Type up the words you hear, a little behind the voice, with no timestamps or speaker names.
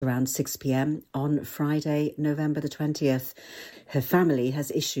around 6 p.m. on Friday, November the 20th. Her family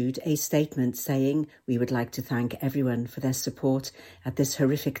has issued a statement saying, "We would like to thank everyone for their support at this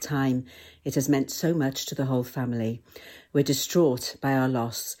horrific time. It has meant so much to the whole family. We're distraught by our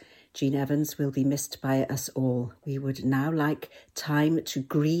loss. Jean Evans will be missed by us all. We would now like time to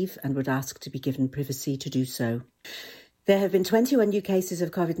grieve and would ask to be given privacy to do so." There have been 21 new cases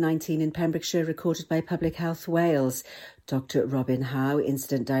of COVID-19 in Pembrokeshire recorded by Public Health Wales. Dr Robin Howe,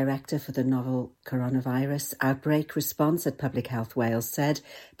 Incident Director for the novel coronavirus outbreak response at Public Health Wales, said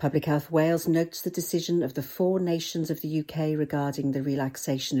Public Health Wales notes the decision of the 4 nations of the UK regarding the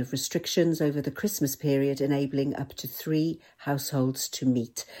relaxation of restrictions over the Christmas period, enabling up to 3 households to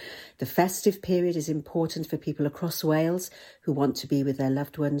meet. The festive period is important for people across Wales who want to be with their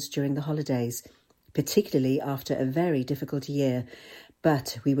loved ones during the holidays, particularly after a very difficult year.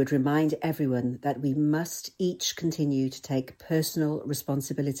 But we would remind everyone that we must each continue to take personal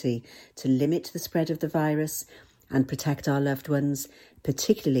responsibility to limit the spread of the virus and protect our loved ones,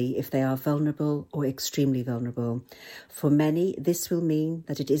 particularly if they are vulnerable or extremely vulnerable. For many, this will mean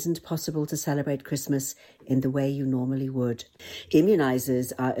that it isn't possible to celebrate Christmas in the way you normally would.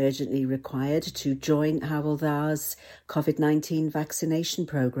 Immunisers are urgently required to join Hywel Dda's COVID-19 vaccination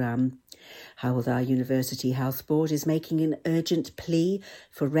programme. Hywel Dda University Health Board is making an urgent plea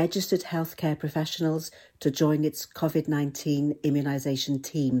for registered healthcare professionals to join its COVID-19 immunisation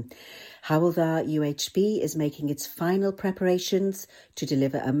team. Hywel Dda UHB is making its final preparations to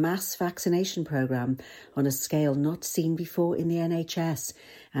deliver a mass vaccination programme on a scale not seen before in the NHS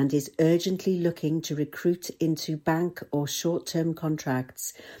and is urgently looking to recruit into bank or short-term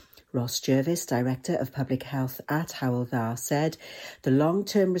contracts. Ross Jervis, Director of Public Health at Hywel Dda, said the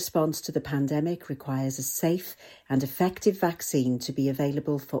long-term response to the pandemic requires a safe and effective vaccine to be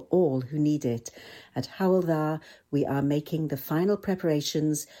available for all who need it. At Hywel Dda, we are making the final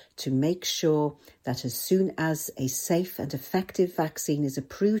preparations to make sure that as soon as a safe and effective vaccine is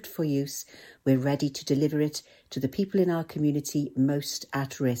approved for use, we're ready to deliver it to the people in our community most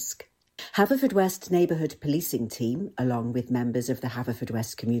at risk. Haverfordwest Neighbourhood Policing Team, along with members of the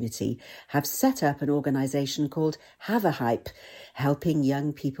Haverfordwest community, have set up an organisation called Haverhype, helping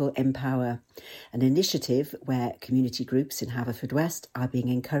young people empower, an initiative where community groups in Haverfordwest are being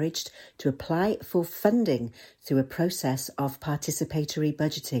encouraged to apply for funding through a process of participatory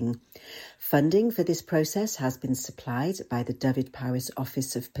budgeting. Funding for this process has been supplied by the Dyfed-Powys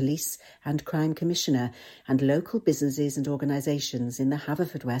Office of Police and Crime Commissioner and local businesses and organisations in the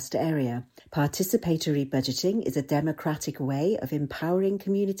Haverfordwest area. Participatory budgeting is a democratic way of empowering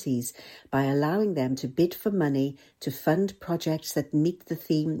communities by allowing them to bid for money to fund projects that meet the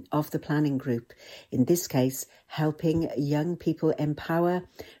theme of the planning group, in this case, helping young people empower,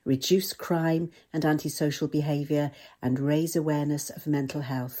 reduce crime and antisocial behaviour and raise awareness of mental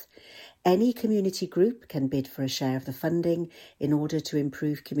health. Any community group can bid for a share of the funding in order to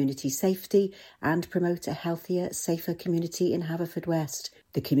improve community safety and promote a healthier, safer community in Haverfordwest.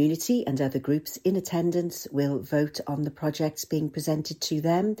 The community and other groups in attendance will vote on the projects being presented to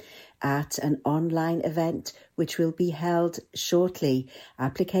them at an online event which will be held shortly.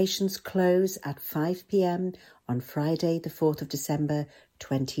 Applications close at 5 p.m. on Friday the 4th of December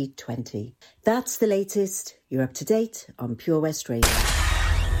 2020. That's the latest. You're up to date on Pure West Radio.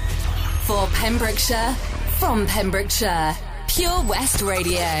 For Pembrokeshire, from Pembrokeshire, Pure West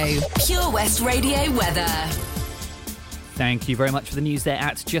Radio. Pure West Radio weather. Thank you very much for the news there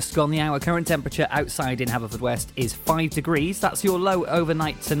at Just Gone the Hour. Current temperature outside in Haverfordwest is 5 degrees. That's your low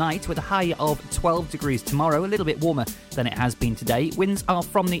overnight tonight, with a high of 12 degrees tomorrow, a little bit warmer than it has been today. Winds are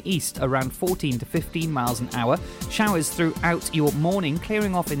from the east, around 14 to 15 miles an hour. Showers throughout your morning,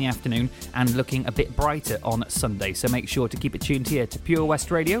 clearing off in the afternoon and looking a bit brighter on Sunday. So make sure to keep it tuned here to Pure West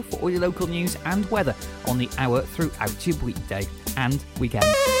Radio for all your local news and weather on the hour throughout your weekday and weekend.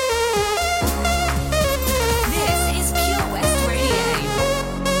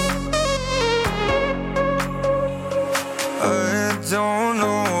 Don't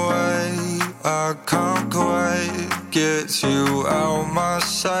know why I can't quite get you out my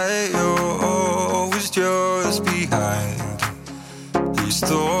sight. You're always just behind. These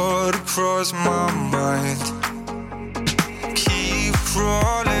thoughts cross my mind. Keep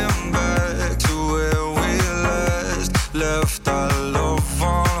crawling back to where we left our love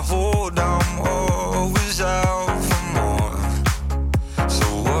on hold. I'm always out for more. So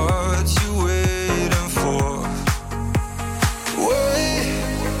what you waiting for?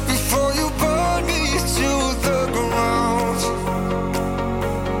 Before you burn me to the ground,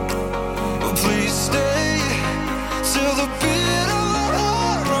 please stay till the beat of our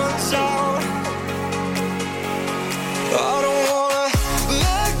heart runs out.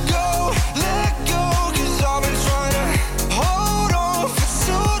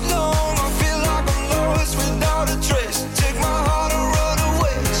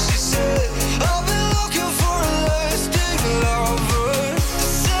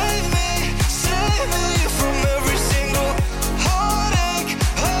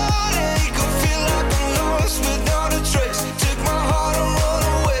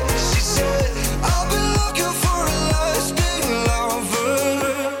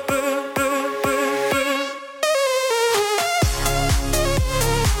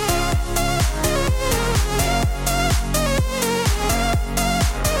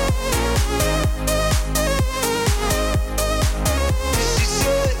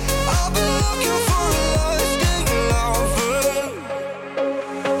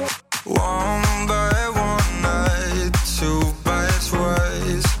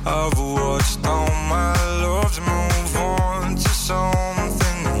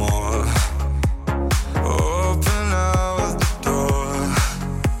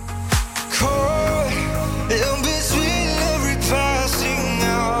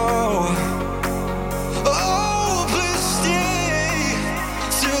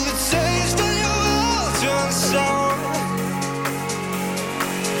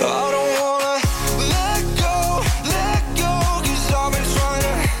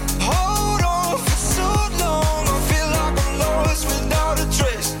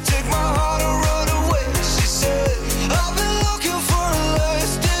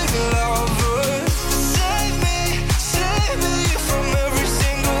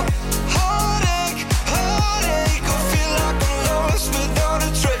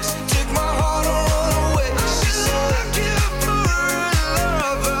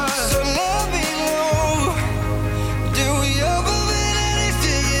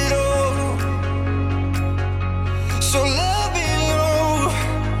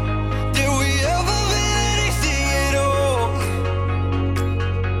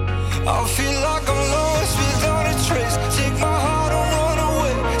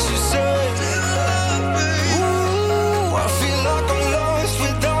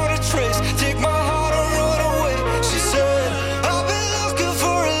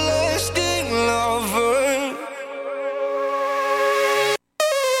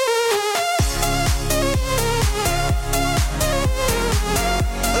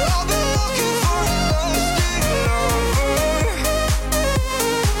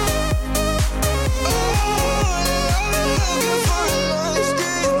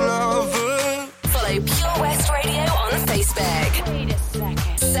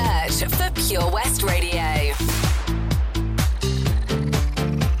 Pure West Radio.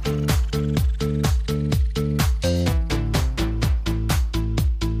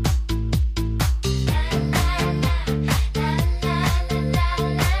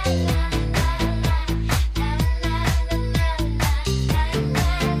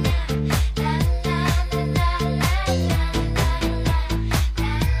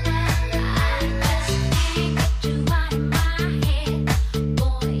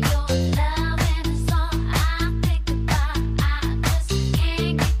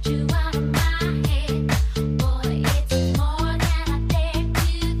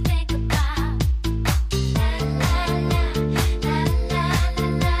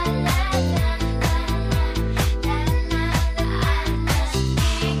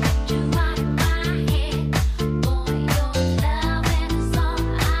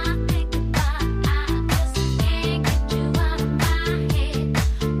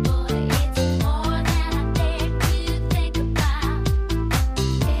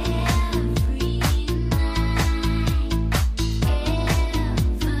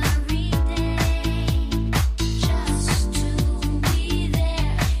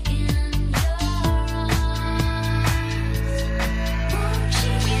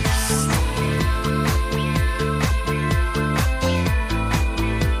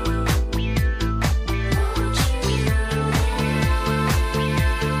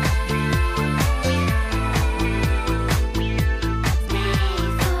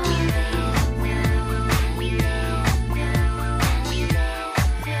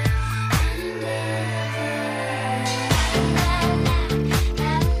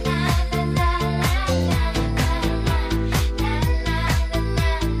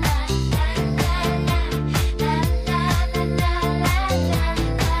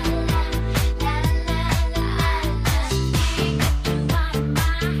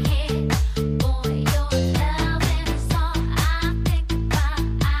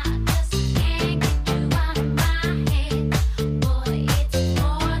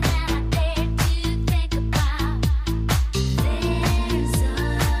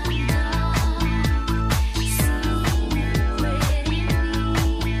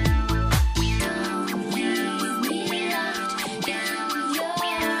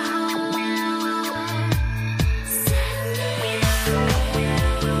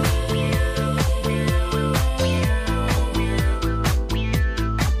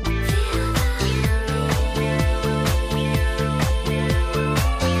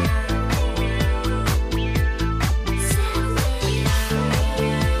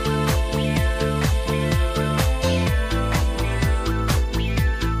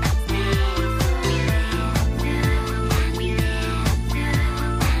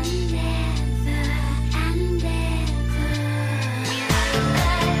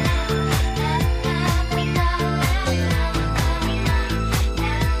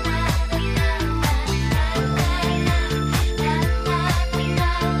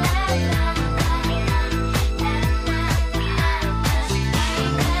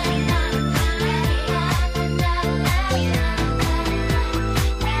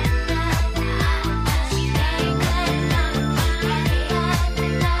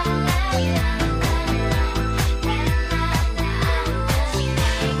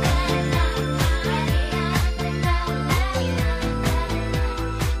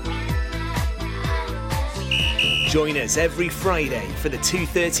 Join us every Friday for the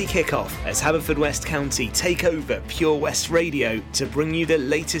 2:30 kickoff as Haverfordwest County take over Pure West Radio to bring you the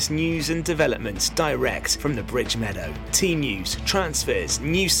latest news and developments direct from the Bridge Meadow. Team news, transfers,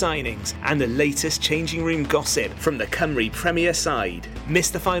 new signings and the latest changing room gossip from the Cymru Premier side. Miss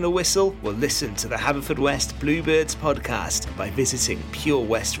the final whistle? Well, listen to the Haverfordwest Bluebirds podcast by visiting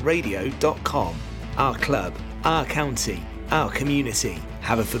purewestradio.com. Our club, our county, our community.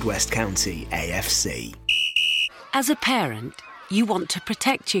 Haverfordwest County AFC. As a parent, you want to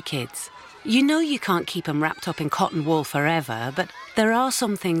protect your kids. You know you can't keep them wrapped up in cotton wool forever, but there are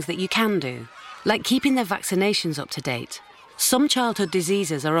some things that you can do, like keeping their vaccinations up to date. Some childhood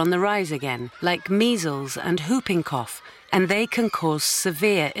diseases are on the rise again, like measles and whooping cough, and they can cause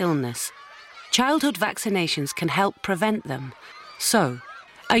severe illness. Childhood vaccinations can help prevent them. So,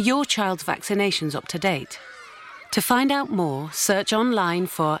 are your child's vaccinations up to date? To find out more, search online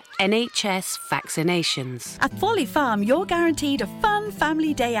for NHS vaccinations. At Folly Farm, you're guaranteed a fun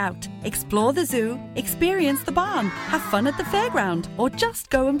family day out. Explore the zoo, experience the barn, have fun at the fairground, or just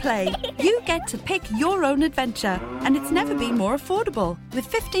go and play. You get to pick your own adventure, and it's never been more affordable. With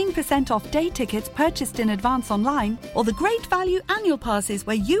 15% off day tickets purchased in advance online, or the great value annual passes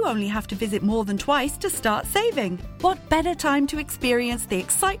where you only have to visit more than twice to start saving. What better time to experience the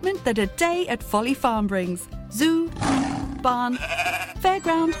excitement that a day at Folly Farm brings? Zoo, barn,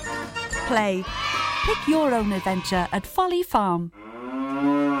 fairground, play. Pick your own adventure at Folly Farm.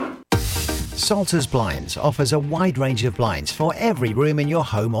 Salters Blinds offers a wide range of blinds for every room in your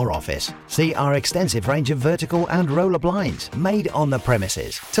home or office. See our extensive range of vertical and roller blinds made on the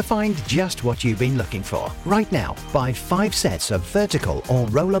premises to find just what you've been looking for. Right now, buy 5 sets of vertical or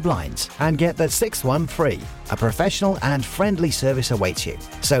roller blinds and get the 6th one free. A professional and friendly service awaits you.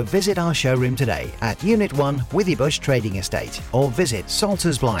 So visit our showroom today at Unit 1 Withybush Trading Estate or visit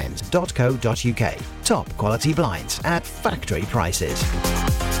saltersblinds.co.uk. Top quality blinds at factory prices.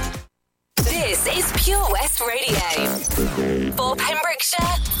 This is Pure West Radio. For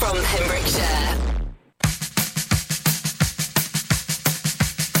Pembrokeshire, from Pembrokeshire.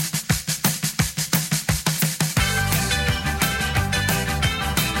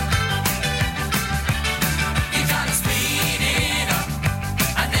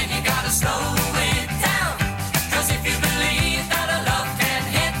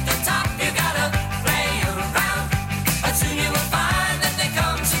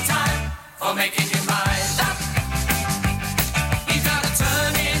 Making your mind up. You gotta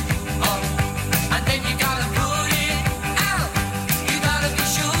turn it on, and then you gotta put it out. You gotta be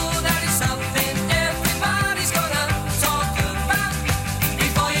sure that it's something everybody's gonna talk about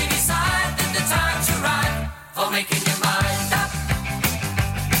before you decide that the time's right for making your mind up.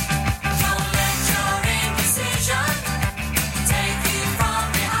 Don't let your indecision take you from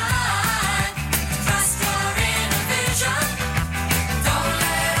behind. Trust your inner vision. Don't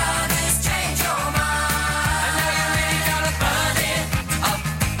let others change your mind. And now you really gotta burn it up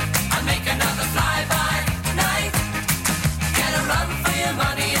and make another fly-by night. Get a run for your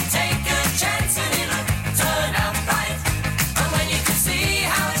money and take a chance and it'll turn out right. And when you can see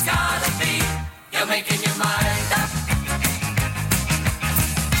how it's gotta be, you're making your mind up.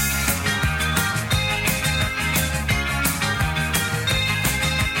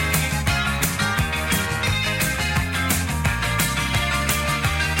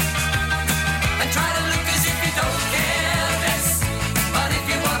 And try to look as if you don't care less. But if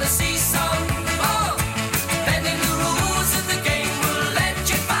you want to see some more, bending the rules of the game will let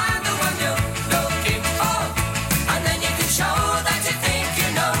you find the one you're looking for. And then you can show that you think you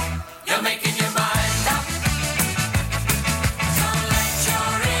know you're making your mind up. Don't let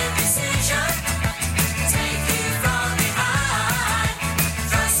your indecision take you from behind.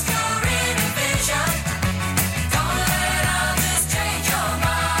 Trust your inner vision. Don't let others change your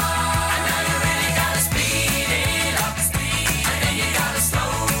mind. And now you really gotta speed it up, and then you gotta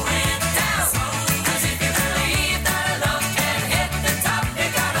slow it down. 'Cause if you believe that love can hit the top, you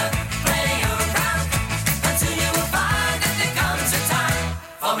gotta play around until you will find that there comes a time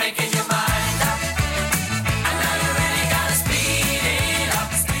for making your mind up. And now you really gotta speed it up,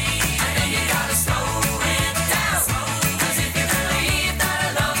 and then you gotta slow it down. 'Cause if you believe that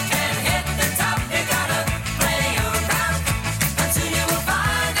love can hit the top, you gotta play around until you will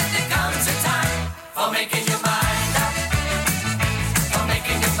find that there comes a time for making your mind up. For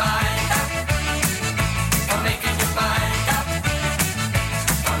making your mind up. For making your mind up.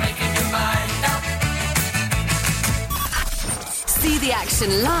 For making your mind up. See the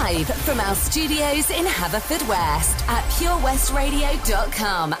action live from our studios in Haverfordwest at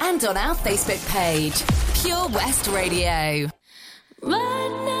purewestradio.com and on our Facebook page, Pure West Radio.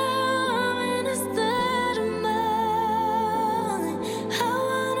 Right now I'm in a state of mind. I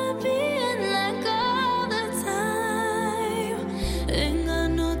wanna be in like all the time. Ain't got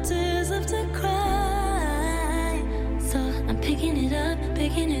no tears left to cry. So I'm picking it up,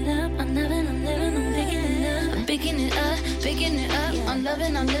 I'm loving, I'm living, I'm picking it up. I'm picking it up, I'm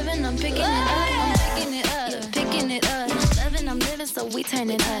loving, I'm living, I'm picking it up. I'm picking it up, picking it up. I'm loving, I'm living, so we turn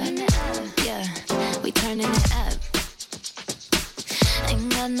it up. Yeah, we turning it up.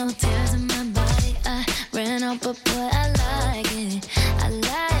 Ain't got no tears in my body. I ran out, but boy, I like it. I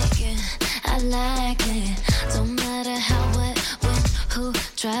like it. I like it. Don't matter how, what, when, who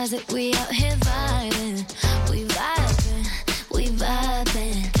tries it. We out here vibing. We vibing. We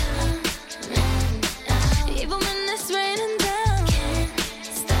vibing. Even when it's raining down. Can't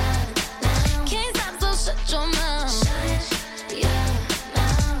stop now. Can't stop, so shut your mouth. Shut your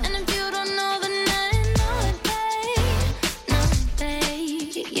mouth. And if you don't know, then I know it, babe.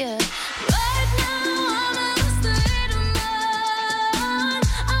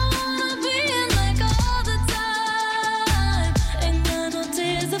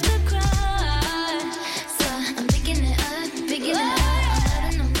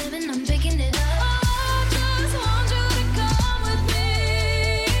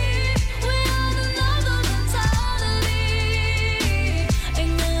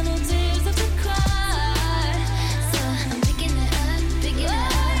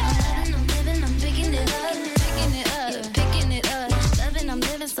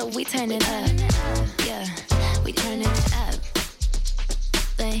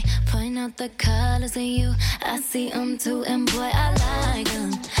 out the colors in you. I see them too, and boy, I like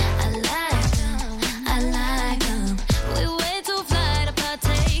them. I like them. I like them. We way too fly to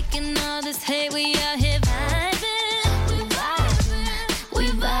partake in all this hate. We out here vibing. We vibing. We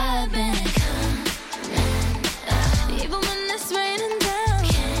vibing. Even when it's raining down,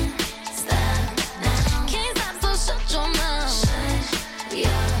 can't stop now. Can't stop, so shut your mouth. Shut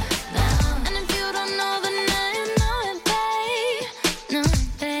your mouth. And if you don't know, then now you know it, babe. No,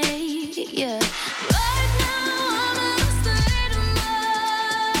 babe, yeah. Right now I'm in a state of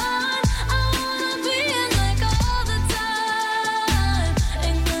mind. I wanna be in like all the time.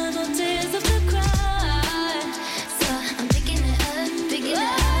 Ain't got no tears left to cry. So I'm picking it up, picking it up.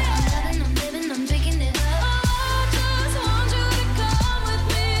 I'm living, I'm picking it up. I just want you to come with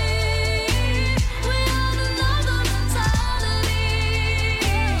me. We have another mentality.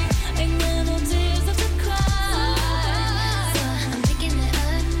 Ain't got no tears left to cry. So I'm picking it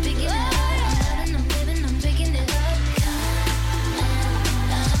up, picking it up. I'm living, I'm picking it up.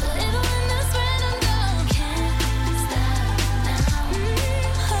 Even when it's raining down, can't stop now.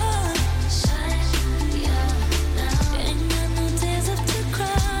 Shut your mouth. Ain't got no tears left to cry.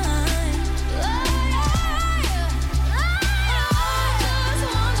 I just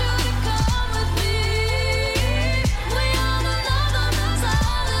want you to come with me. We on another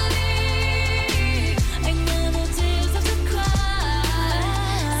mentality. Ain't got no tears left to cry.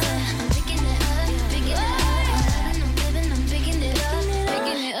 I'm picking it up, picking it up. I'm living, I'm picking it up,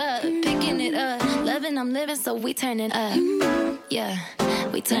 picking it up, picking it up. Loving, I'm living, so we turn it up. Yeah,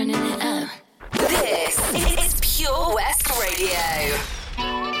 we turning it up. This is Pure West Radio.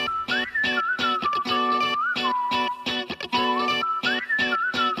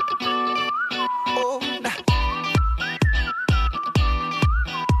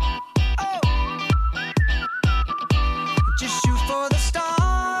 Just shoot for the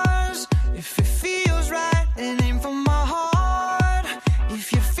stars. If it feels right, and aim for my heart.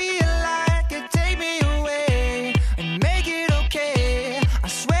 If you feel like it, take me away and make it okay. I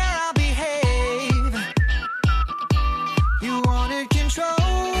swear I'll behave. You wanted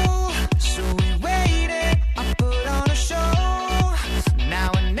control, so we waited. I put on a show. Now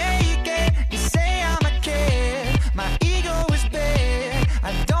we're naked. You say I'm a kid. My ego is bad.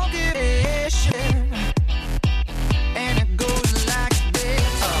 I don't give a shit. And it goes like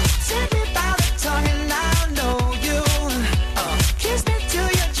this. Take me by the tongue and I'll know you. Kiss me till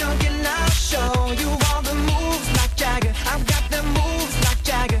you're drunk and I'll show you all the moves like Jagger. I've got the moves like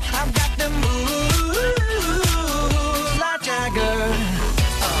Jagger. I've got the moves like Jagger.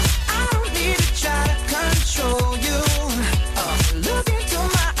 I don't need to try to control you. Look into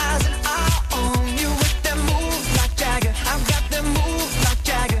my eyes and I'll own you with the moves like Jagger. I've got the moves like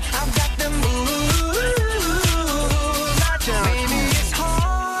Jagger. I've got the moves like Jagger. Maybe it's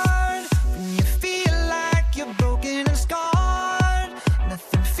hard when you feel like you're broken and scarred.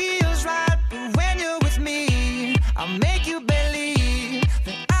 Nothing feels right, but when you're with me, I'll make you believe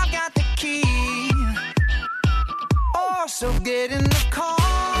that I've got the key. Or so get in the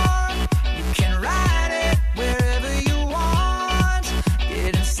car. You can ride it wherever you want.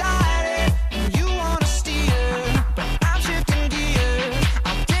 Get inside it when you wanna steer. But I'm shifting gear.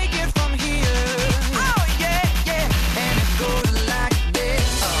 I'll take it from here. Oh yeah, yeah. And it goes like this.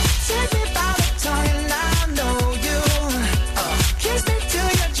 Take me by the tongue and I know you. Kiss me till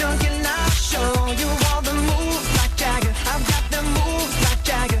you're drunk and I'll show you all the moves like Jagger. I've got the moves like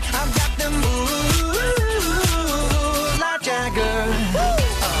Jagger. I've got the moves like Jagger.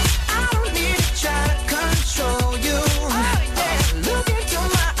 I don't need to try to control you. Look into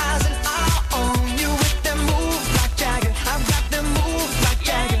my eyes and I'll own you with the moves like Jagger. I've got the moves like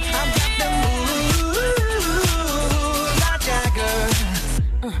Jagger. I've got the moves like Jagger.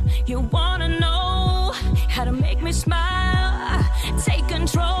 You wanna know how to make me smile? Take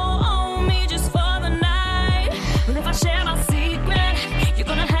control on me just for the night. But if I share my secret, you're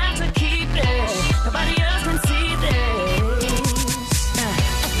gonna have to keep it. Nobody else can see this.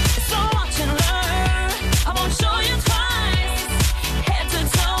 So watch and learn. I won't show you twice. Head to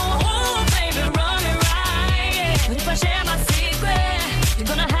toe, oh baby, run it right. But if I share my secret, you're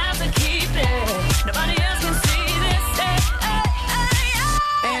gonna have to keep it. Nobody else can see this.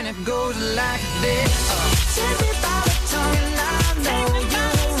 And it goes like this. Take me by the tongue and I know you.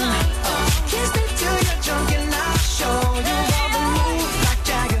 Kiss me till you're drunk and I'll show you all the moves like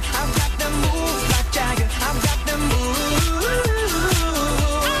Jagger. I've got the moves like Jagger. I've got the moves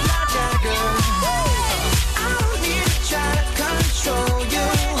like Jagger. I don't need to try to control you.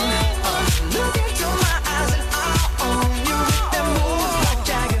 Look into my eyes and I'll own you with the moves like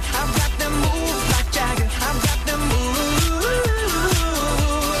Jagger. I've got the moves like Jagger. I've got the moves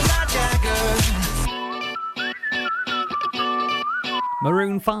like Jagger.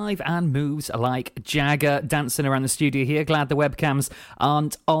 Maroon 5 and Moves Like Jagger dancing around the studio here. Glad the webcams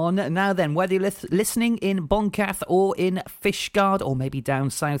aren't on. Now then, whether you're listening in Boncath or in Fishguard or maybe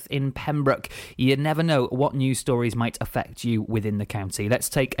down south in Pembroke, you never know what news stories might affect you within the county. Let's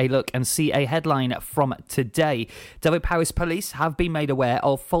take a look and see a headline from today. Dyfed-Powys Police have been made aware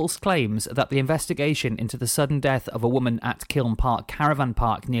of false claims that the investigation into the sudden death of a woman at Kiln Park Caravan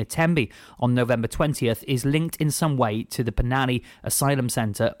Park near Tenby on November 20th is linked in some way to the Penally Asylum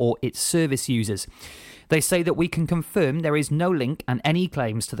Centre or its service users. They say that we can confirm there is no link and any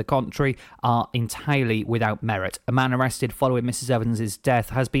claims to the contrary are entirely without merit. A man arrested following Mrs Evans'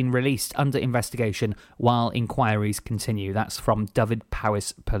 death has been released under investigation while inquiries continue. That's from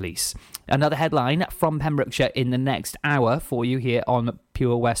Dyfed-Powys Police. Another headline from Pembrokeshire in the next hour for you here on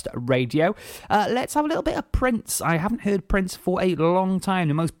Pure West Radio. Let's have a little bit of Prince. I haven't heard Prince for a long time.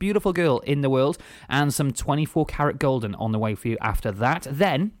 The most beautiful girl in the world, and some 24 karat golden on the way for you after that.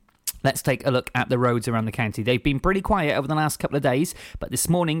 Then let's take a look at the roads around the county. They've been pretty quiet over the last couple of days, but this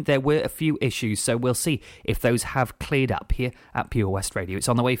morning there were a few issues, so we'll see if those have cleared up here at Pure West Radio. It's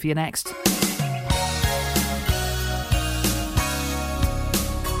on the way for you next. Could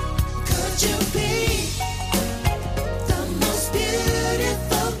you be the most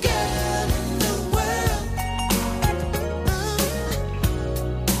beautiful girl in the world?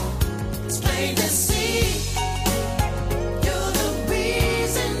 It's plain to see you're the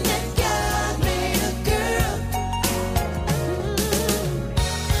reason that God made a girl.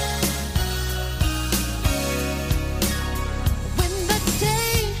 When the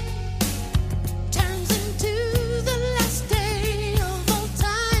day turns into the last day of all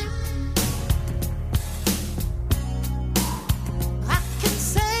time, I can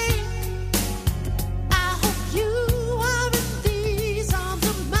say I hope you are in these arms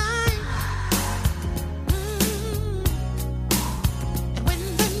of mine. And when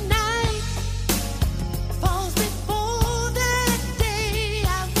the night falls before that day, I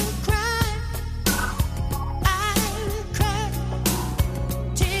will cry. I will cry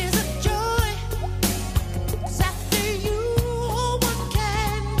tears of joy. 'Cause after you, all one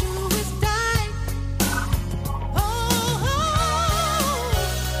can do is die.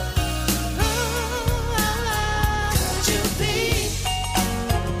 Could you be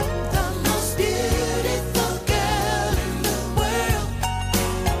the most beautiful girl in the world?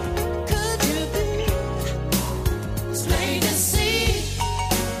 Could you be? It's plain to see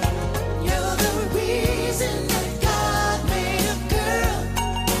you're the reason that God made a girl.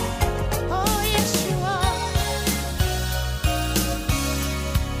 Oh, yes, you are.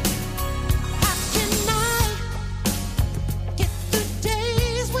 How can I get through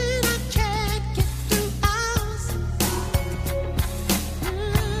days when I can't get through hours?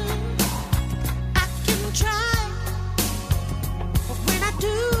 I can try, but when I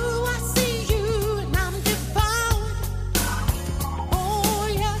do, I see you and I'm devoured. Oh,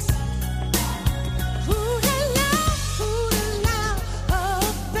 yes. Who'd allow a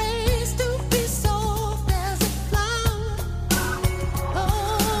face to be soft as a flower?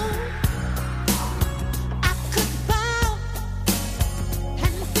 Oh, I could bow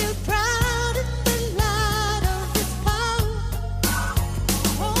and feel proud in the light of His power.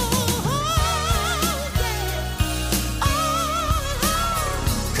 Oh, yeah.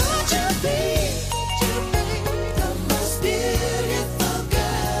 Could you be the most beautiful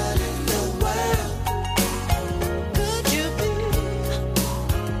girl in the world? Could you be?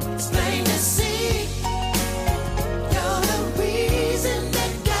 It's plain to see you're the reason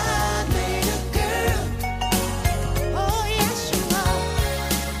that God made a girl. Oh, yes, you are.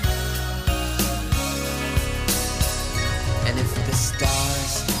 And if the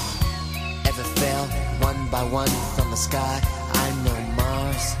stars ever fell one by one from the sky, I know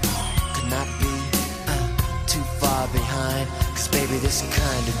Mars could not be too far behind. 'Cause baby, this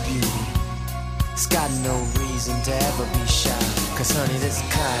kind of beauty, it's got no reason to ever be shy. 'Cause honey, this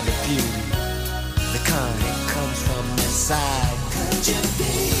kind of beauty, the kind that comes from inside. Could you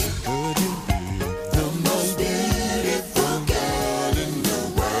be the most beautiful girl in the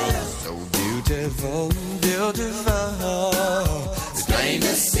world? So beautiful, beautiful. It's plain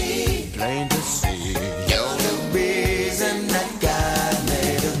to see Plain to see. you're the reason that God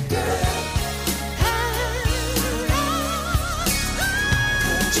made a girl.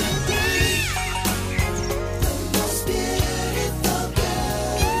 Could you be the most beautiful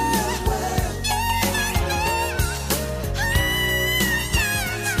girl in the world?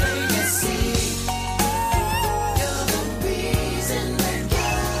 It's plain to see you're the reason that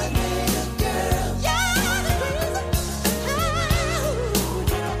God made a girl. You're the reason.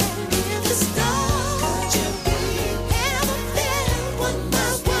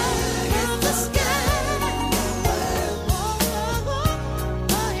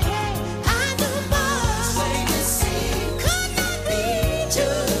 This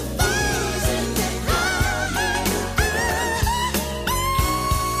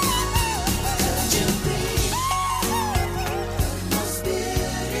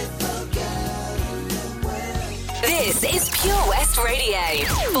is Pure West Radio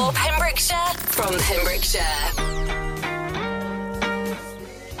for Pembrokeshire from Pembrokeshire.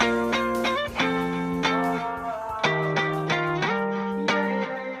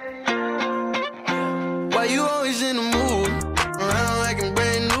 Why you always in the mood? Around like I'm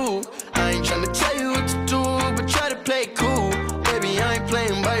brand new. I ain't tryna tell you what to do, but try to play it cool. Baby, I ain't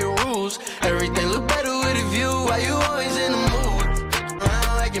playing by your rules. Everything look better with a view. Why you always in the mood?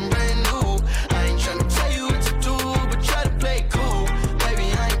 Around like I'm brand new. I ain't tryna tell you what to do, but try to play it cool.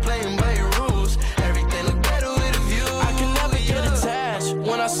 Baby, I ain't playing by your rules. Everything look better with a view. I can never get attached.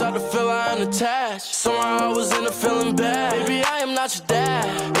 When I start to feel I'm attached, somehow I was in a feeling bad. Baby, I am not your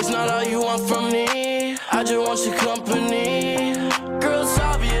dad. It's not all you want from me. I just want your company. Girl, it's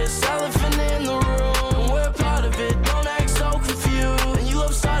obvious, elephant in the room. We're part of it, don't act so confused. And you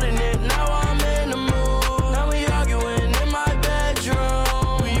love starting it, now I'm in the mood. Now we arguing in my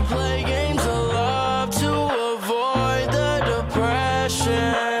bedroom. We play games of love to avoid the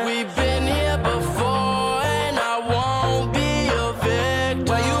depression. We've been here before and I won't be a victim.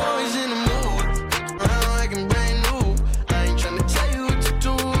 Why you always in the mood? Around like I'm brand new. I ain't tryna tell you what to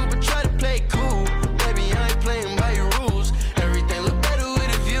do, but try to play it cool. Baby, I ain't playing by your rules. Everything look better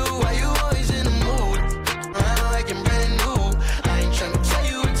with a view. Why you always in the mood? Around like I'm brand new. I ain't tryna tell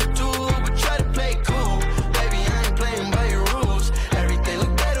you what to do, but try to play it cool. Baby, I ain't playing by your rules. Everything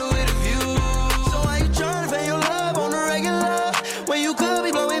look better with a view. So why you tryna pay your love on the regular? When you could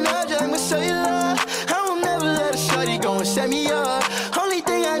be blowing up just like my cellular. I won't never let a shorty go and set me up. Only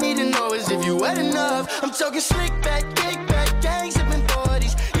thing I need to know is if you wet enough. I'm talking slick back, kick back, gang sipping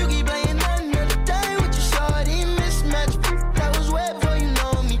 40s. You keep playing another day with your shorty. Mismatch, that was way before you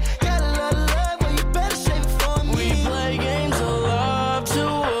know me. Got a lot of love, but you better save it for me. We play games of love to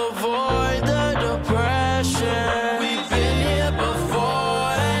avoid the depression. We've been here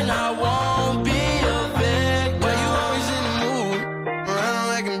before and I won't be a victim. Why you always in the mood? Around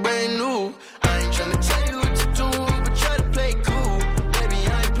like I'm brand new. I ain't tryna tell you what to do, but try to play it cool. Baby, I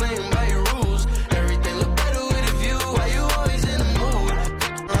ain't playing by your rules. Everything look better with a view. Why you always in the mood?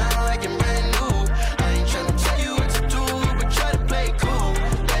 Around like I'm brand new. I ain't tryna tell you what to do, but try to play it cool.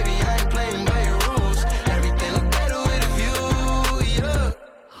 Baby, I ain't playing by your rules. Everything look better with a view, yeah.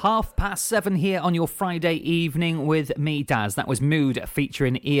 7:30 here on your Friday evening with me, Daz. That was Mood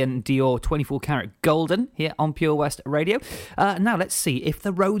featuring Ian Dior, 24 Karat Golden here on Pure West Radio. Now let's see if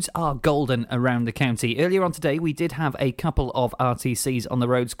the roads are golden around the county. Earlier on today we did have a couple of RTCs on the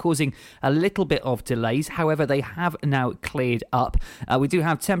roads causing a little bit of delays. However, they have now cleared up. We do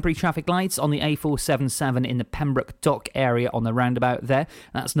have temporary traffic lights on the A477 in the Pembroke Dock area on the roundabout there.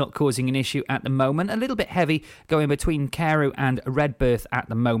 That's not causing an issue at the moment. A little bit heavy going between Carew and Redbirth at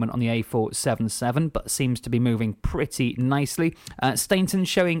the moment on the A477, but seems to be moving pretty nicely. Stainton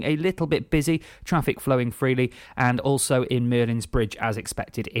showing a little bit busy, traffic flowing freely, and also in Merlin's Bridge as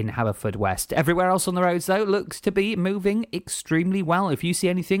expected in Haverfordwest. Everywhere else on the roads though looks to be moving extremely well. If you see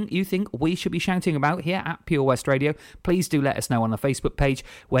anything you think we should be shouting about here at Pure West Radio, please do let us know on the Facebook page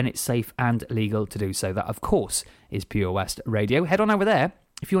when it's safe and legal to do so. That of course is Pure West Radio. Head on over there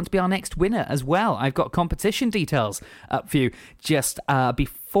if you want to be our next winner as well. I've got competition details up for you just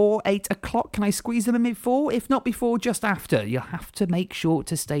before 8 o'clock. Can I squeeze them in before? If not before, just after. You'll have to make sure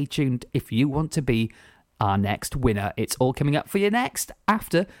to stay tuned if you want to be our next winner. It's all coming up for you next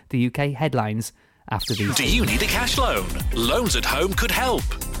after the UK headlines. After these. Do you need a cash loan? Loans at Home could help.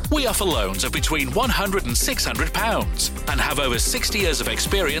 We offer loans of between £100 and £600 and have over 60 years of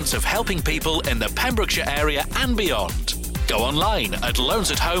experience of helping people in the Pembrokeshire area and beyond. Go online at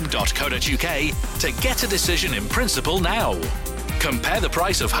loansathome.co.uk to get a decision in principle now. Compare the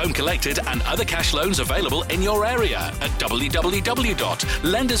price of home collected and other cash loans available in your area at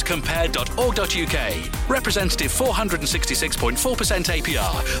www.lenderscompare.org.uk. Representative 466.4%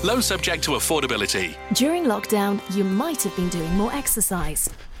 APR. Loan subject to affordability. During lockdown, you might have been doing more exercise.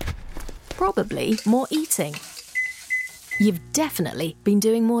 Probably more eating. You've definitely been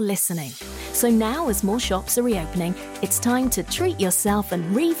doing more listening. So now, as more shops are reopening, it's time to treat yourself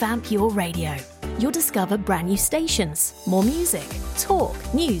and revamp your radio. You'll discover brand new stations, more music, talk,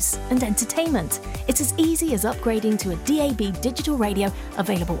 news and entertainment. It's as easy as upgrading to a DAB digital radio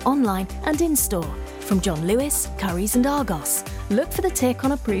available online and in-store. From John Lewis, Currys and Argos. Look for the tick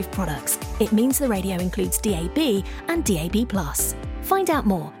on approved products. It means the radio includes DAB and DAB+. Find out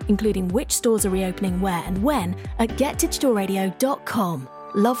more, including which stores are reopening where and when, at getdigitalradio.com.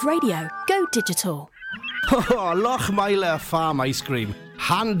 Love radio. Go digital. Oh, Lochmeyler Farm Ice Cream.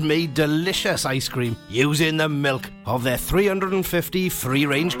 Handmade delicious ice cream using the milk of their 350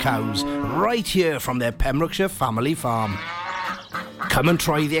 free-range cows right here from their Pembrokeshire family farm. Come and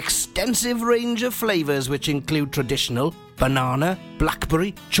try the extensive range of flavours which include traditional, banana,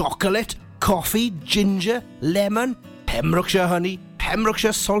 blackberry, chocolate, coffee, ginger, lemon, Pembrokeshire honey,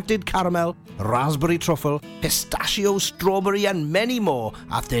 Pembrokeshire salted caramel, raspberry truffle, pistachio, strawberry and many more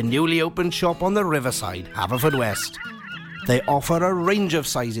at their newly opened shop on the Riverside, Haverfordwest. They offer a range of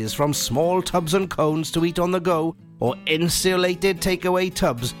sizes from small tubs and cones to eat on the go or insulated takeaway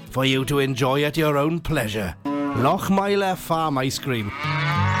tubs for you to enjoy at your own pleasure. Lochmeyler Farm Ice Cream.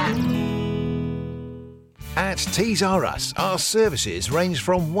 At Tees R Us, our services range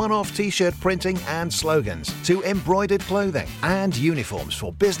from one-off t-shirt printing and slogans to embroidered clothing and uniforms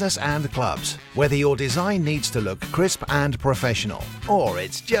for business and clubs. Whether your design needs to look crisp and professional or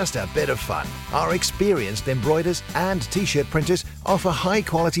it's just a bit of fun, our experienced embroiders and t-shirt printers offer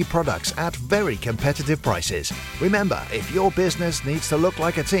high-quality products at very competitive prices. Remember, if your business needs to look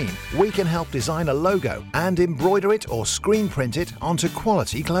like a team, we can help design a logo and embroider it or screen print it onto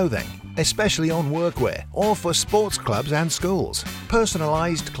quality clothing, especially on workwear or for sports clubs and schools.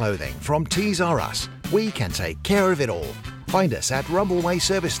 Personalised clothing from Tees R Us. We can take care of it all. Find us at Rumbleway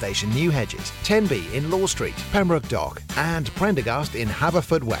Service Station, New Hedges, 10B in Law Street, Pembroke Dock and Prendergast in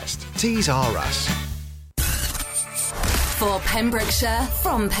Haverfordwest. Tees R Us. For Pembrokeshire,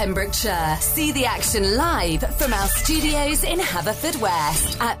 from Pembrokeshire. See the action live from our studios in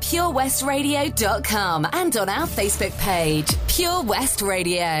Haverfordwest at purewestradio.com and on our Facebook page, Pure West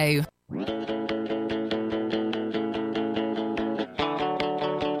Radio.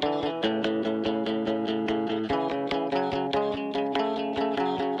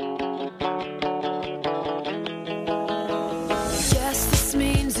 Yes, this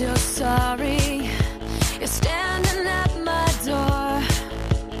means you're sorry. You're standing at my door.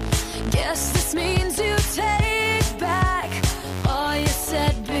 Guess this means you take back all you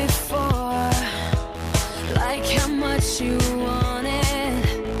said before. Like how much you wanted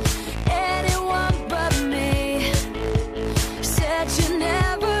anyone but me. Said you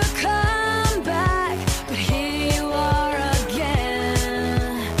never come back, but here you are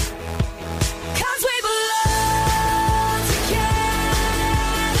again. 'Cause we belong together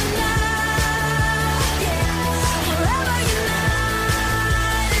now, yeah. Forever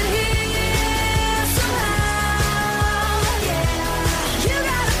united here somehow, yeah. You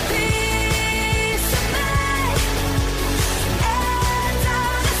got a piece of me, and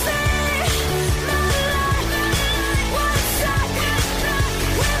honestly, my life was second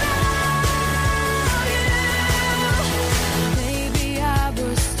without you. Maybe I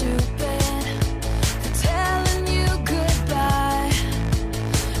was stupid for telling you goodbye.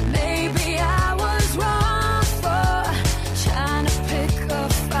 Maybe I was wrong for trying to pick a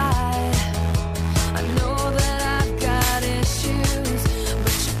fight. I know that I've got issues,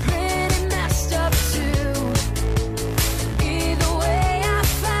 but you're pretty messed up too. Either way, I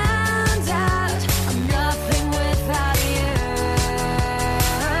found out I'm nothing without you.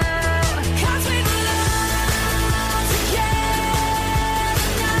 'Cause we belong together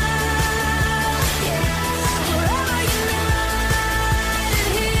now, yeah. Forever united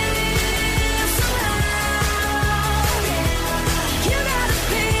here somehow, yeah. You got a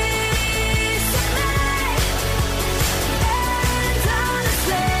piece of me, and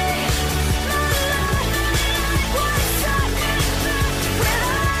honestly, my life was second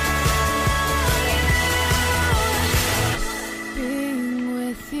without you. Being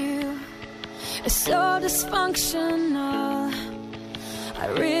with you is so dysfunctional. I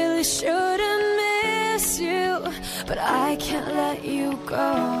really shouldn't miss you, but I can't let you go.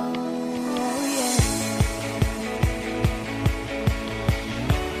 Yeah.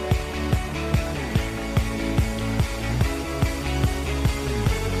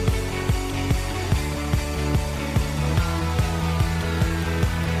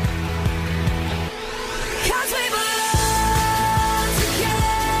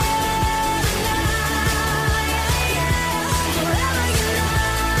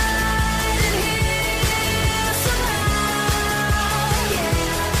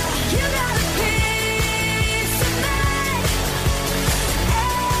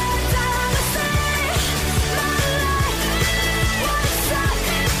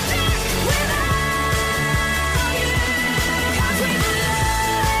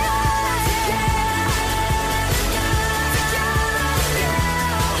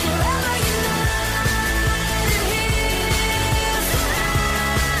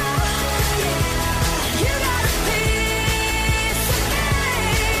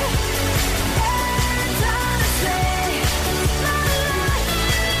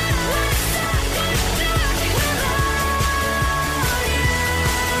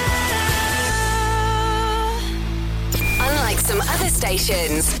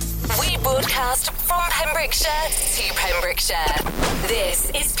 stations. We broadcast from Pembrokeshire to Pembrokeshire.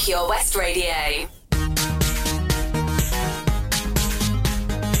 This is Pure West Radio.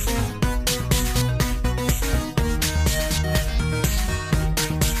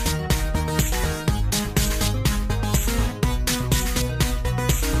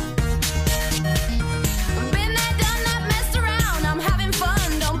 Been there, done that, messed around. I'm having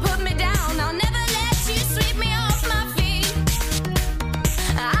fun. Don't put me down. I'll never let you sweep me off my feet.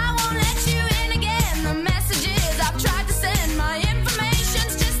 I won't let you in again. The messages I've tried to send, my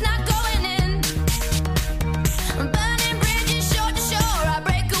information's just not going in. Burning bridges shore to shore. I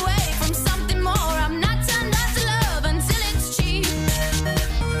break away from something more. I'm not turned on to love until it's cheap.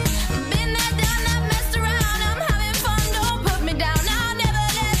 Been there, done that, messed around. I'm having fun. Don't put me down. I'll never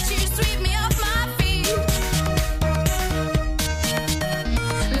let you sweep me off my feet.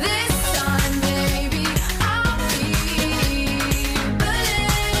 This time, baby, I'll be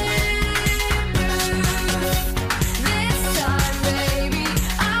bulletproof. This time, baby,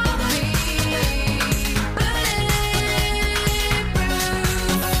 I'll be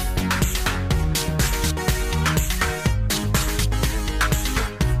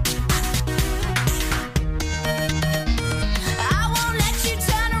I won't let you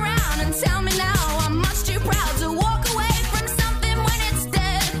turn around and tell me now I'm much too proud to walk away from something when it's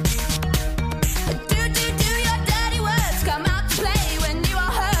dead. Do your dirty words come out to play when you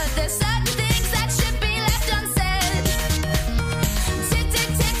are hurt? There's certain things that should be left unsaid. Tick, tick,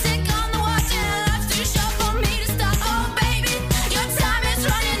 tick, tick on the watch and life's too short for me to stop. Oh baby, your time is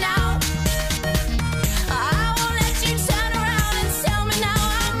running out. I won't let you turn around and tell me now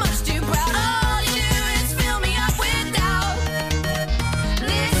I'm much too proud. All you do is fill me up with doubt.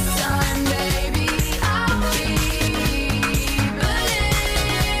 This time, baby, I'll be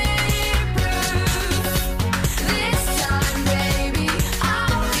bulletproof. This time, baby,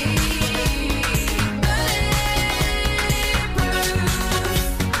 I'll be bulletproof.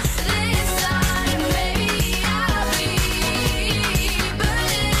 This time, baby, I'll be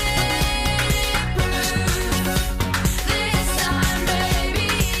bulletproof. This time, baby,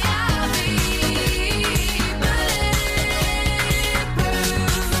 I'll be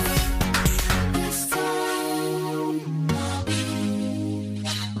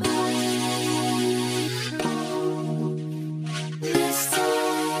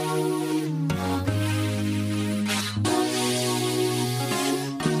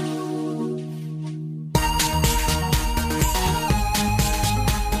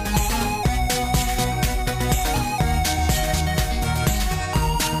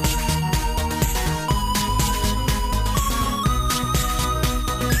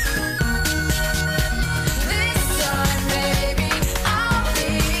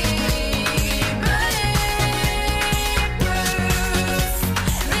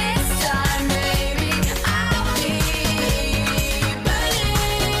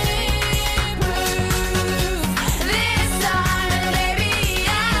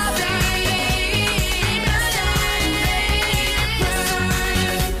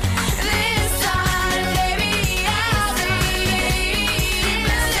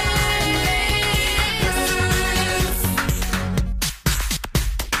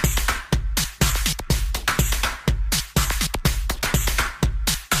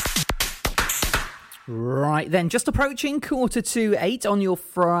Right then, just approaching 7:45 on your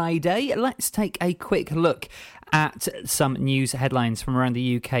Friday. Let's take a quick look at some news headlines from around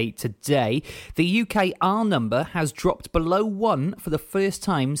the UK today. The UK R number has dropped below 1 for the first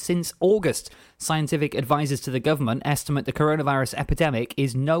time since August. Scientific advisors to the government estimate the coronavirus epidemic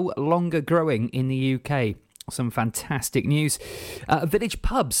is no longer growing in the UK. Some fantastic news. Village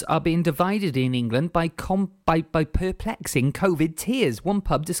pubs are being divided in England by perplexing COVID tiers. One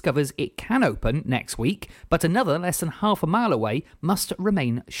pub discovers it can open next week, but another, less than half a mile away, must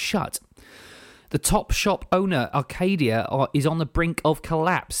remain shut. The Topshop owner, Arcadia, is on the brink of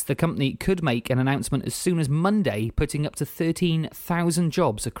collapse. The company could make an announcement as soon as Monday, putting up to 13,000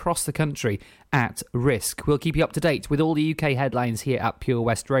 jobs across the country at risk. We'll keep you up to date with all the UK headlines here at Pure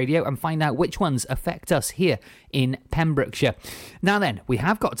West Radio and find out which ones affect us here in Pembrokeshire. Now then, we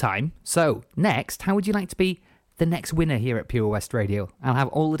have got time. So next, how would you like to be the next winner here at Pure West Radio? I'll have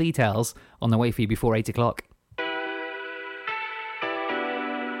all the details on the way for you before 8 o'clock.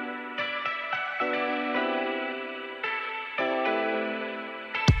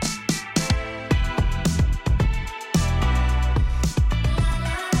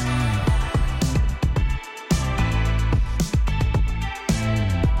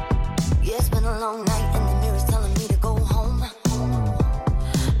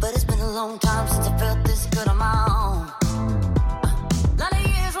 Long time since I felt this good on my own.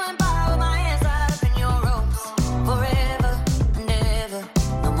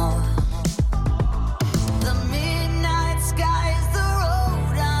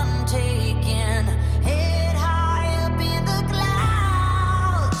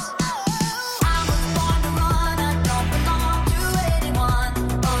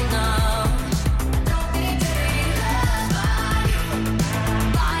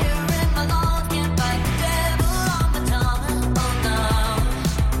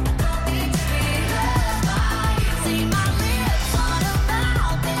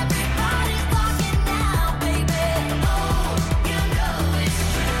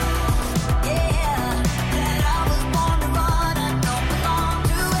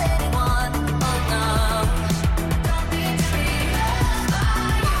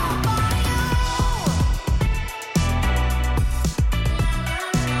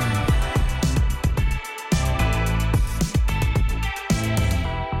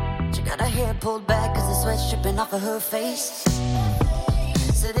 off of her face.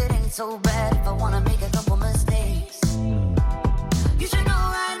 Said it ain't so bad if I wanna make a couple mistakes. You should know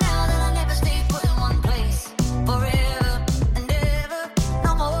right now that I never stay put in one place forever and ever,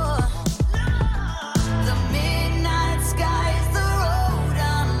 no more. The midnight sky is the road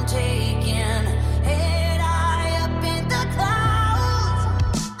I'm taking, head high up in the clouds.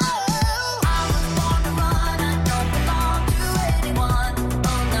 Oh, I was born to run, I don't belong to anyone.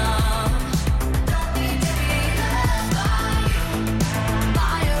 Oh no, don't need to be loved by you.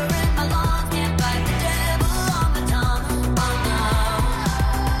 Fire in my lungs, can't fight the devil on my tongue. Oh no,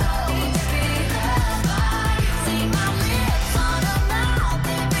 don't need to be loved by you. See my lips on a mouth,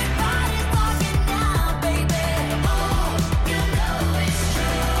 everybody's talking now, baby. Oh, you know it's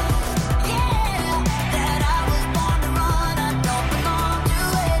true. Yeah, that I was born to run, I don't belong to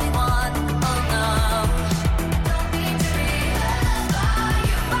anyone. Oh no, don't need to be loved by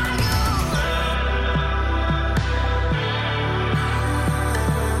you,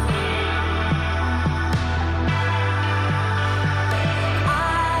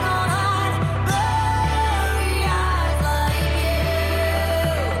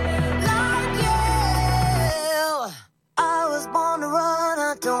 I was born to run,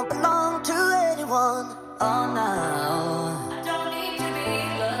 I don't belong to anyone. Oh no, I don't need to be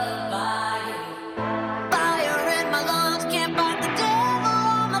loved by you. Fire in my lungs, can't fight the devil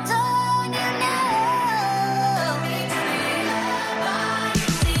on my tongue. You know, don't need to be loved by you.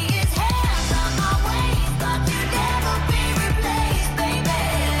 See his hands on my waist, but you never be replaced, baby.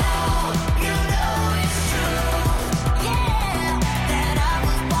 Oh, you know it's true. Yeah, that I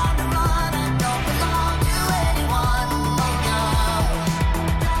was born to run, I don't belong to anyone. Oh no,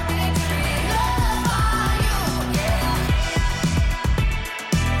 don't need to be loved by you. Yeah.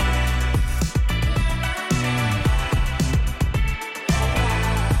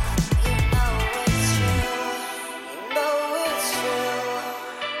 You know it's true. You know it's true.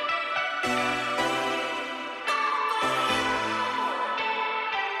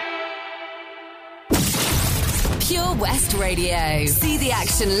 Pure West Radio. See the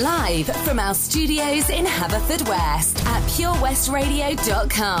action live from our studios in Haverfordwest at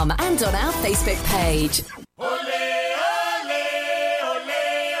purewestradio.com and on our Facebook page.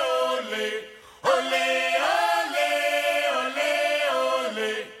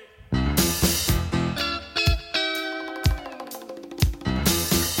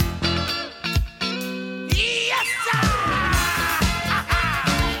 Yes,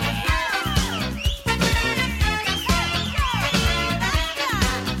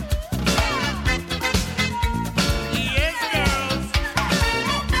 girls.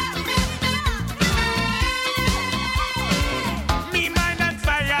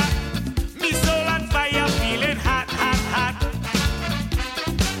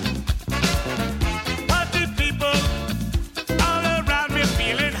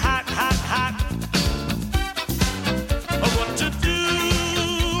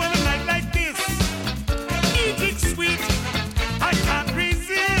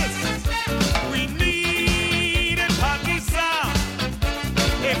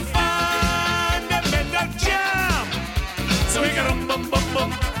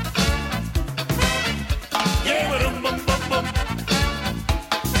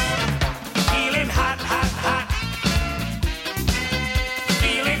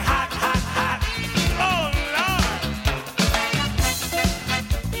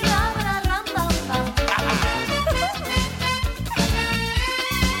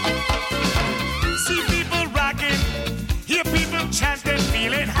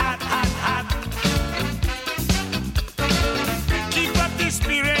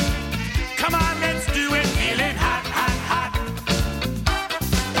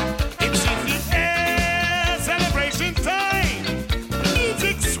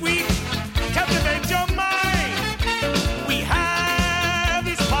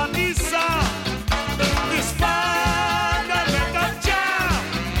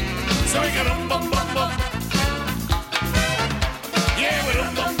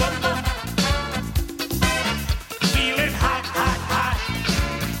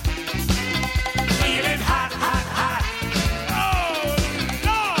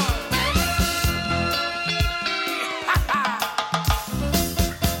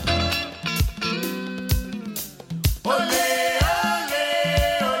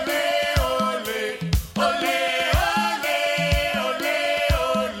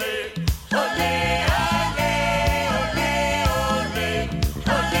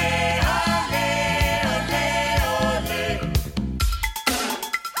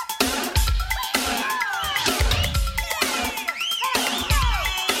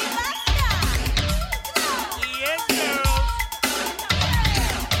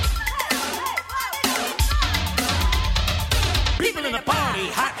 People in the party,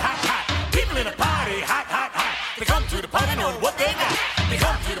 hot, hot, hot. People in the party, hot, hot, hot. They come to the party knowing what they got. They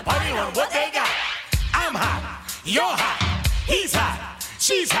come to the party knowing what they got. I'm hot, you're hot, he's hot,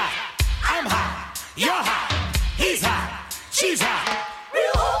 she's hot. I'm hot, you're hot, he's hot, she's hot.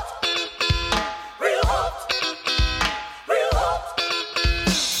 Real hot, real hot, real hot,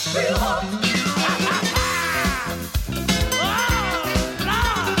 real hot.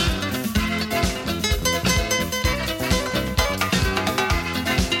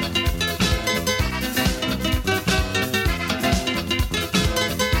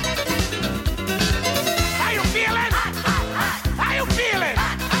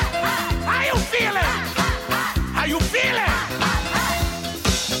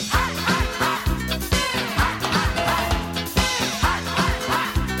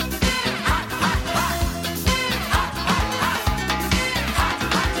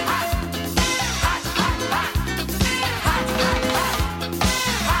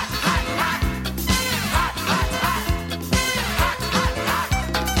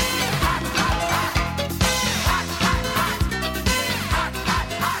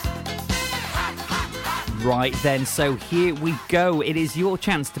 Right then, so here we go. It is your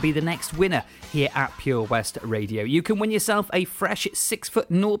chance to be the next winner here at Pure West Radio. You can win yourself a fresh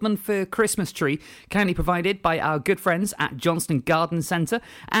 6-foot Nordman fir Christmas tree, kindly provided by our good friends at Johnston Garden Centre,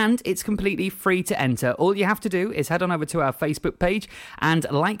 and it's completely free to enter. All you have to do is head on over to our Facebook page and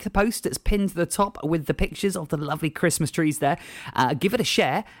like the post that's pinned to the top with the pictures of the lovely Christmas trees there. Give it a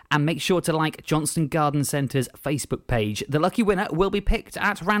share and make sure to like Johnston Garden Centre's Facebook page. The lucky winner will be picked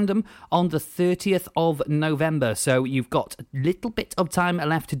at random on the 30th of November, so you've got a little bit of time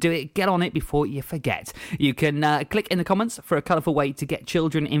left to do it. Get on it before you forget. You can click in the comments for a colourful way to get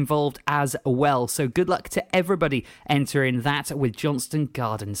children involved as well. So good luck to everybody entering that with Johnston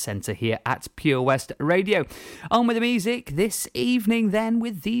Garden Centre here at Pure West Radio. On with the music this evening then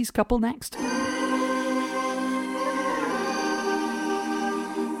with these couple next.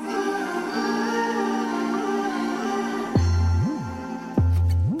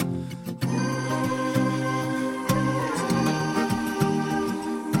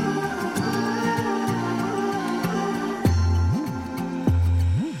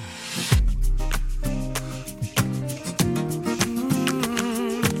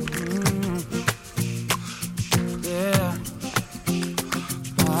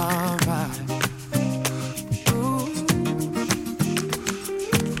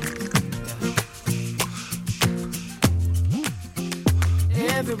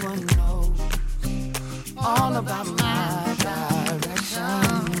 Everyone knows all about my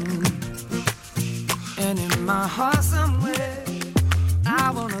direction, and in my heart somewhere I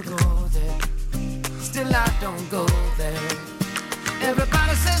wanna go there, still I don't go there.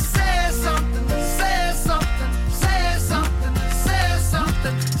 Everybody says say something, say something, say something, say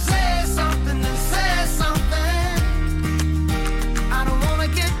something, say something, and say something. I don't wanna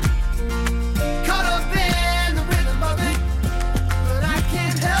get caught up in the rhythm of it, but I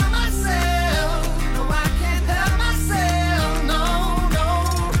can't help myself. No, I can't help myself. No,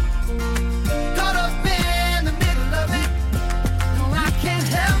 no. Caught up in the middle of it. No, I can't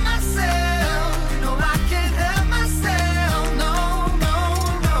help myself. No, I can't help myself. No, no,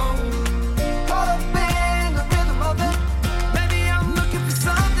 no. Caught up in the rhythm of it. Maybe I'm looking for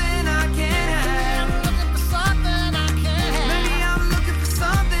something I can't have. Looking for something I can't have. Maybe I'm looking for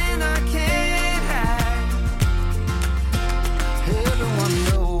something I can't have. Everyone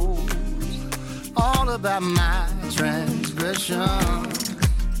knows all about my transgression.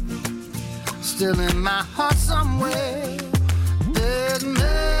 Still in my heart somewhere, there's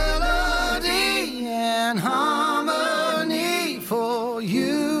melody and harmony for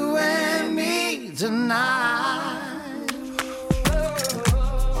you and me tonight.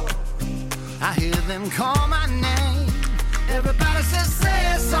 I hear them call my name. Everybody says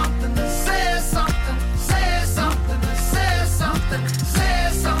say something, say something, say something, say something, say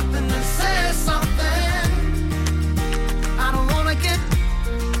something, say something. I don't wanna get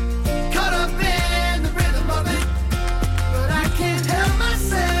caught up in the rhythm of it, but I can't help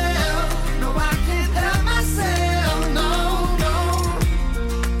myself. No, I can't help myself. No, no.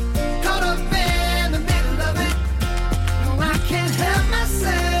 Caught up in the middle of it. No, I can't help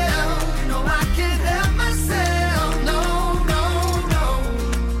myself. No, I can't help myself.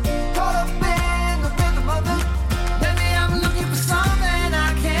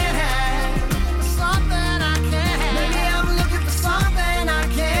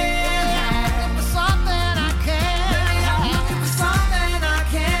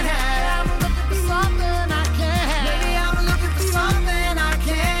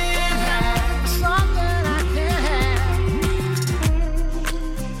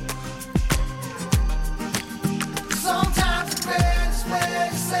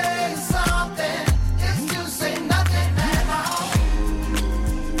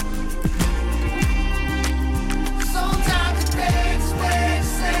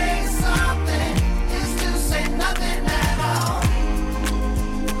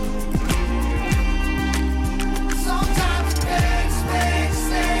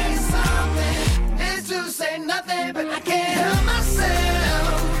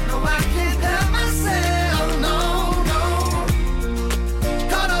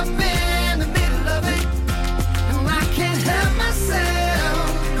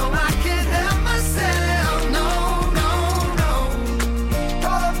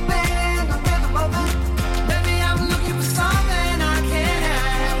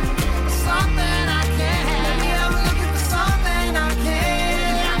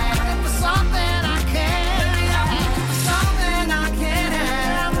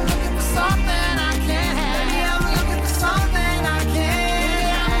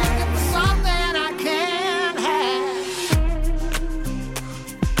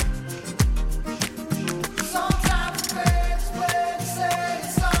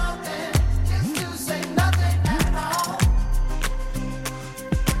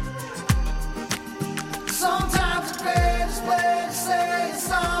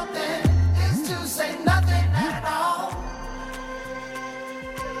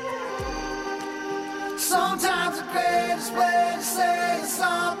 best way to say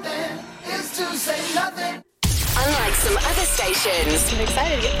something is to say nothing. Unlike some other stations, I'm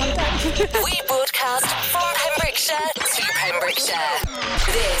excited to get pumped up. we broadcast from Pembrokeshire to Pembrokeshire.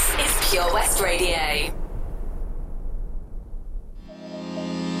 This is Pure West Radio.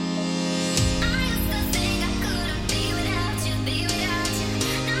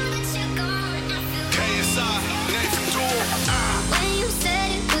 When you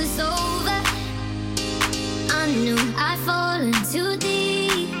said it was over, I knew I'd fallen too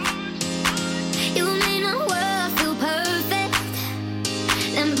deep. You made my world feel perfect,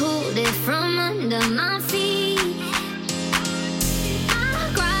 then pulled it from under my feet.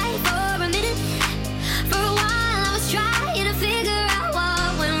 I cried for a minute, for a while I was trying to figure out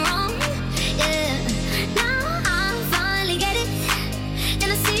what went wrong. Yeah, now I finally get it,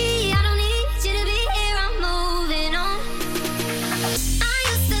 and I see I don't need you to be here. I'm moving on. I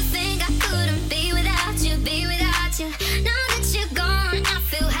used to think I couldn't be without you, be without you. Now that you're gone, I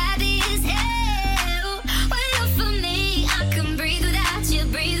feel happy as hell. Wait up for me, I can breathe without you,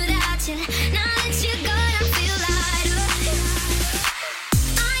 breathe without you. Now that you're gone, I feel lighter.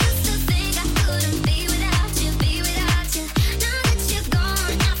 I used to think I couldn't be without you, be without you. Now that you're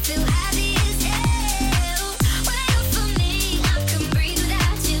gone, I feel happy as hell. Wait up for me, I can breathe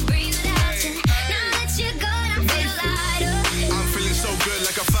without you, breathe without you. Now that you're gone, I feel lighter. I'm feeling so good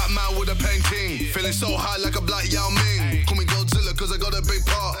like a fat man with a painting. Feeling so high like a black Yao Ming. Call me Godzilla cause I got a big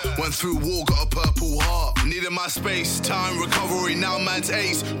part. Went through war, got a purple heart. Needed my space, time, recovery. Now man's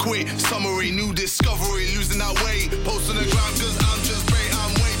ace. Quit, summary, new discovery. Losing that weight. Post on the ground cause I'm just great.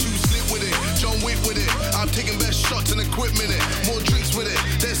 I'm way too slick with it. John Wick with it. I'm taking best shots and equipment it. More drinks with it.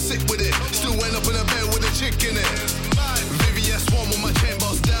 They're sick with it. Still end up in a bed with a chick in it. VVS one with my chain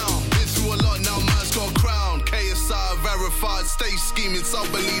boss down. Been through a lot, now man's got a crown. KSI verified, stay scheming,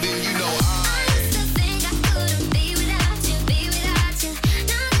 sub-bleeding, you know I.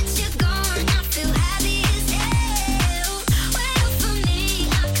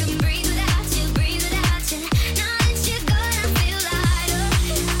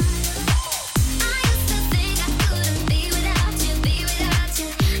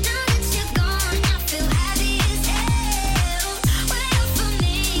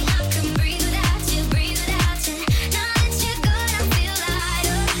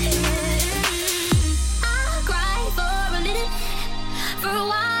 For a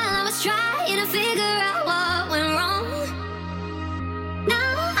while I was trying to figure out what went wrong.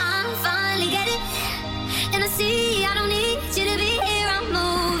 Now I finally get it, and I see I don't need you to be here. I'm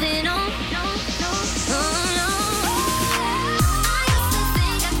moving on. I used to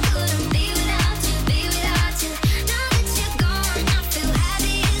think I couldn't be without you, be without you. Now that you're gone, I feel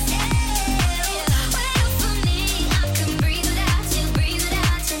happy as hell. Wait up for me, I can breathe without you, breathe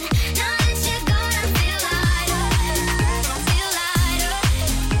without you. Now that you're gone, I feel lighter, feel lighter.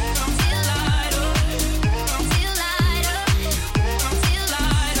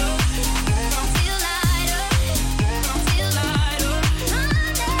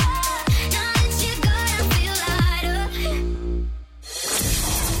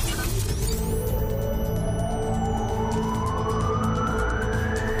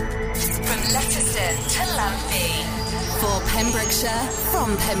 From Letterston to Lampy. For Pembrokeshire, from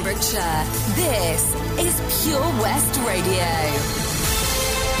Pembrokeshire, this is Pure West Radio.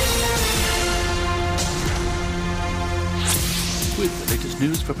 With the latest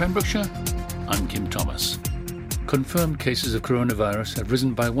news for Pembrokeshire, I'm Kim Thomas. Confirmed cases of coronavirus have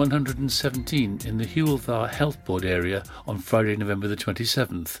risen by 117 in the Hywel Dda Health Board area on Friday, November the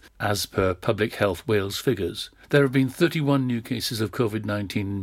 27th, as per Public Health Wales figures. There have been 31 new cases of COVID-19